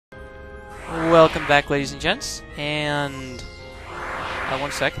Welcome back, ladies and gents, and...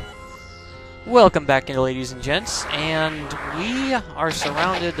 one sec. Welcome back, ladies and gents, and we are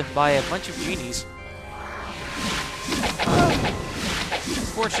surrounded by a bunch of genies.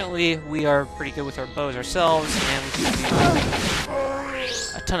 Fortunately, we are pretty good with our bows ourselves, and we can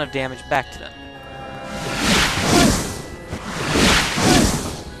do a ton of damage back to them.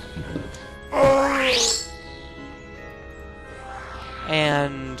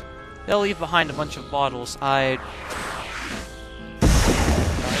 And they'll leave behind a bunch of bottles. They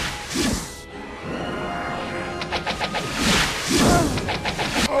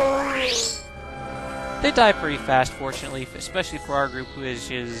die pretty fast, fortunately, especially for our group, which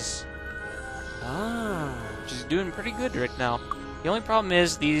is doing pretty good right now. The only problem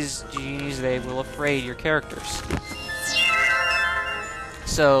is these genies, they will afraid your characters.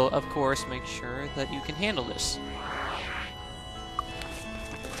 So, of course, make sure that you can handle this.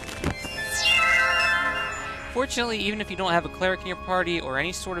 Fortunately, even if you don't have a cleric in your party or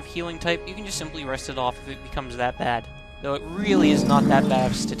any sort of healing type, you can just simply rest it off if it becomes that bad. Though it really is not that bad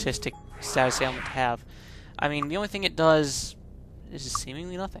of a status ailment to have. I mean, the only thing it does is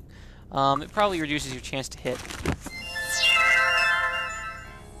seemingly nothing. It probably reduces your chance to hit.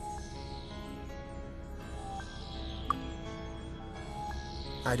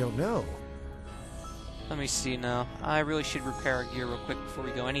 I don't know. Let me see now. I really should repair our gear real quick before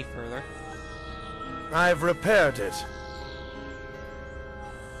we go any further. I've repaired it.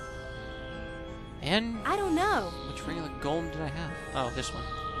 And... I don't know. Which ring of the golden did I have? Oh, this one.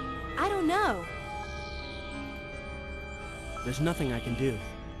 I don't know. There's nothing I can do.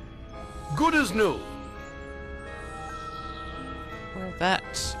 Good as new. Well,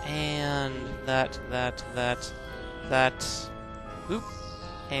 that, and that. Oop.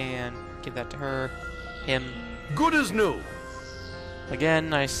 And give that to her. Him. Good as new.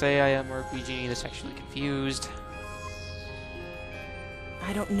 Again, I say I am a RPG that's actually confused.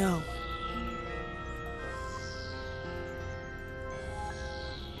 I don't know.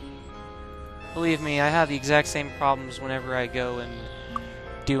 Believe me, I have the exact same problems whenever I go and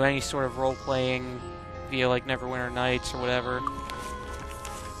do any sort of role-playing via, like, Neverwinter Nights or whatever.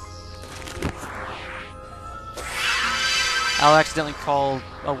 I'll accidentally call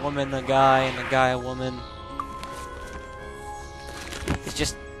a woman a guy and a guy a woman. It's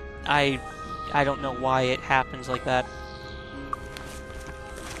just, I don't know why it happens like that.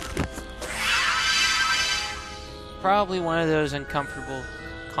 Probably one of those uncomfortable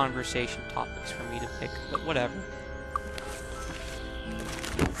conversation topics for me to pick, but whatever.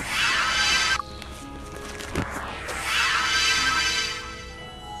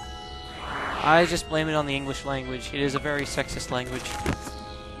 I just blame it on the English language. It is a very sexist language.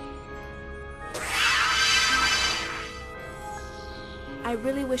 I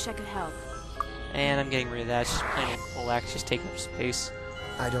really wish I could help. And I'm getting rid of that. It's just plain old poleaxe, just taking up space.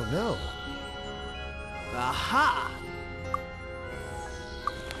 I don't know. Aha!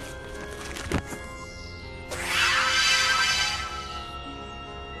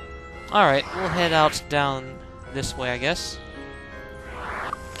 Alright, we'll head out down this way, I guess.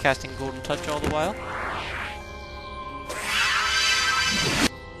 Casting Golden Touch all the while.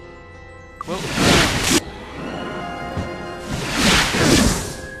 Whoa.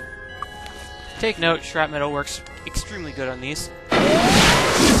 Take note, shrapnel works extremely good on these.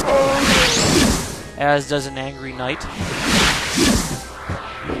 As does an Angry Knight.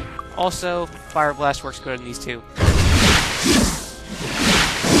 Also, Fire Blast works good on these too.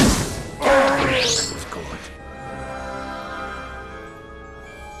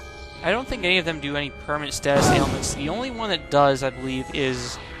 I don't think any of them do any permanent status ailments. The only one that does, I believe,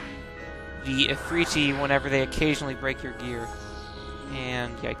 is the Ifriti whenever they occasionally break your gear.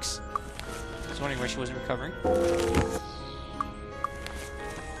 And yikes. I was wondering why she wasn't recovering.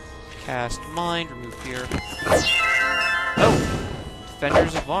 Cast Mind, remove fear. Oh!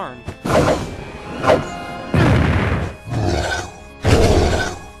 Defenders of VARN.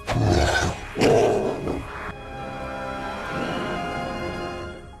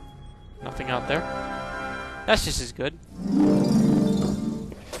 Nothing out there. That's just as good.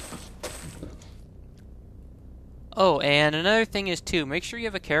 Oh, and another thing is, too, make sure you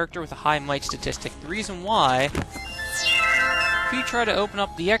have a character with a high might statistic. The reason why, if you try to open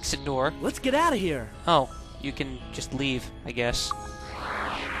up the exit door... Let's get out of here! Oh, you can just leave, I guess.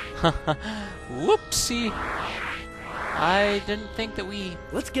 Whoopsie! I didn't think that we...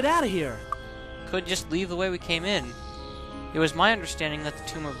 Let's get out of here! Could just leave the way we came in. It was my understanding that the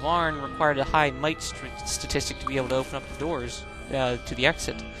Tomb of VARN required a high might statistic to be able to open up the doors to the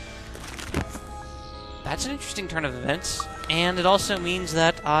exit. That's an interesting turn of events. And it also means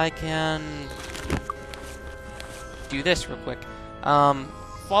that I can do this real quick.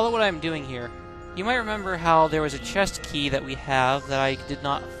 Follow what I'm doing here. You might remember how there was a chest key that we have that I did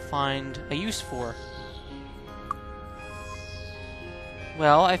not find a use for.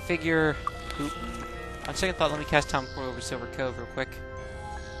 Well, I figure... Oop. On second thought, let me cast Town Portal over Silver Cove real quick.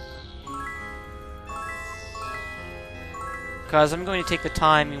 Because I'm going to take the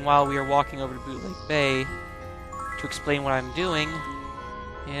time while we are walking over to Bootleg Bay to explain what I'm doing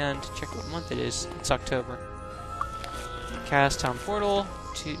and check what month it is. It's October. Cast Town Portal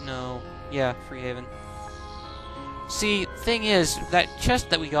to... no... yeah, Freehaven. See, thing is, that chest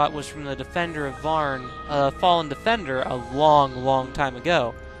that we got was from the Defender of Varn, Fallen Defender, a long, long time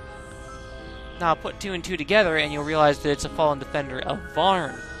ago. Now, put 2 and 2 together, and you'll realize that it's a Fallen Defender of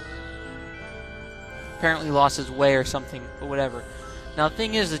Varn. Apparently lost his way or something, but whatever. Now, the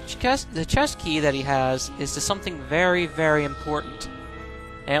thing is, the chest key that he has is to something very, very important.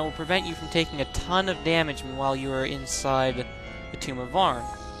 And it will prevent you from taking a ton of damage while you are inside the Tomb of VARN.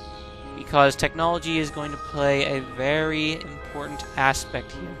 Because technology is going to play a very important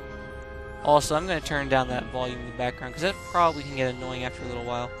aspect here. Also, I'm going to turn down that volume in the background, because that probably can get annoying after a little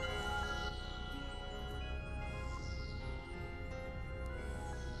while.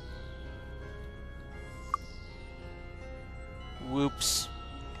 Whoops.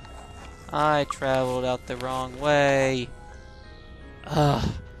 I traveled out the wrong way. Ugh.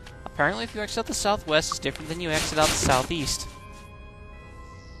 Apparently if you exit out the southwest, it's different than you exit out the southeast.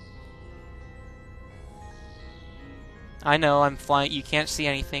 I know, I'm flying. You can't see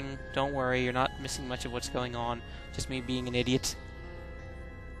anything. Don't worry, you're not missing much of what's going on. Just me being an idiot.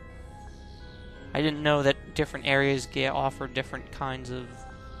 I didn't know that different areas offer different kinds of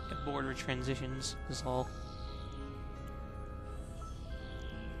border transitions, is all.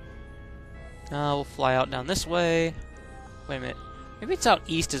 We'll fly out down this way. Wait a minute. Maybe it's out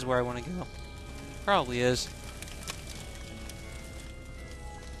east is where I want to go. Probably is.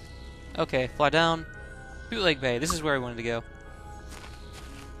 Okay, fly down. Bootleg Bay. This is where I wanted to go.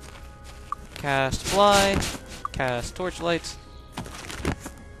 Cast Fly. Cast Torchlight.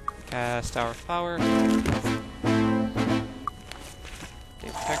 Cast Tower of Power. Day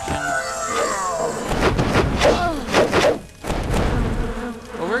Protection.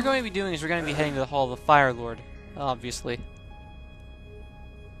 What we're going to be doing is we're going to be heading to the Hall of the Fire Lord, obviously.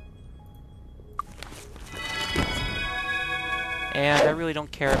 And I really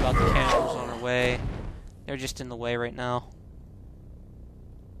don't care about the cannibals on our way. They're just in the way right now.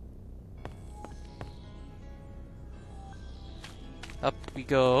 Up we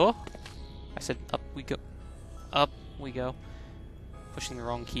go. I said up we go. Up we go. Pushing the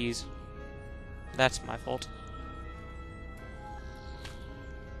wrong keys. That's my fault.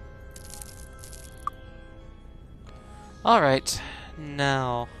 Alright,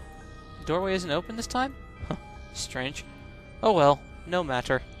 now... The doorway isn't open this time? Huh, strange. Oh well, no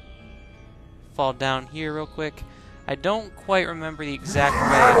matter. Fall down here real quick. I don't quite remember the exact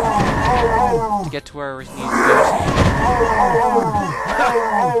way to get to where we need to go.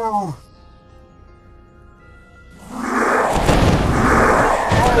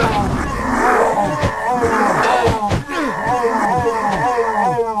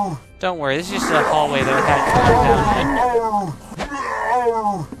 Don't worry, this is just a hallway that I had to go down.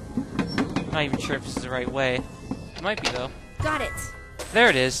 I'm not even sure if this is the right way. It might be, though. Got it. There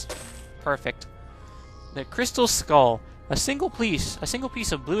it is. Perfect. The crystal skull. A single piece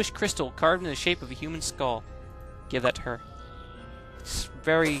of bluish crystal carved in the shape of a human skull. Give that to her. It's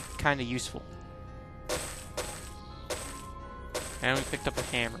very kind of useful. And we picked up a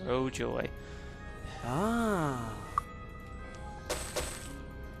hammer. Oh joy. Ah.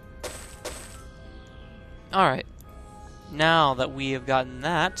 Alright. Now that we have gotten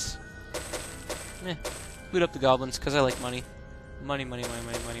that... boot up the goblins, because I like money. Money, money, money,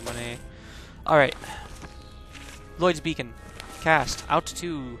 money, money, money. Alright. Lloyd's Beacon. Cast. Out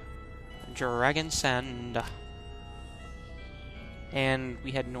to Dragon Sand. And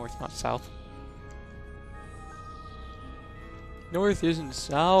we head north, not south. North isn't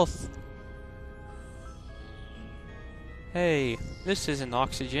south. Hey, this isn't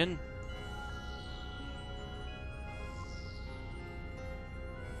oxygen.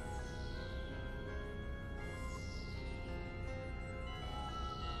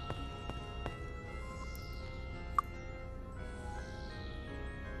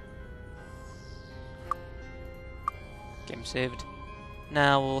 Game saved.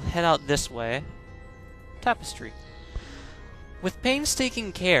 Now we'll head out this way. Tapestry. With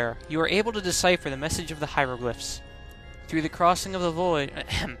painstaking care, you are able to decipher the message of the hieroglyphs. Through the crossing of the void,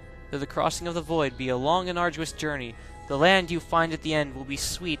 though the crossing of the void be a long and arduous journey, The land you find at the end will be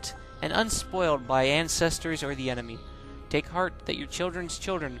sweet and unspoiled by ancestors or the enemy. Take heart that your children's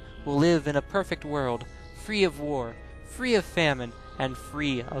children will live in a perfect world, free of war, free of famine, and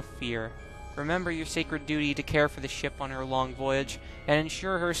free of fear. Remember your sacred duty to care for the ship on her long voyage, and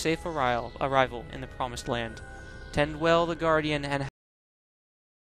ensure her safe arrival in the promised land. Tend well the Guardian, and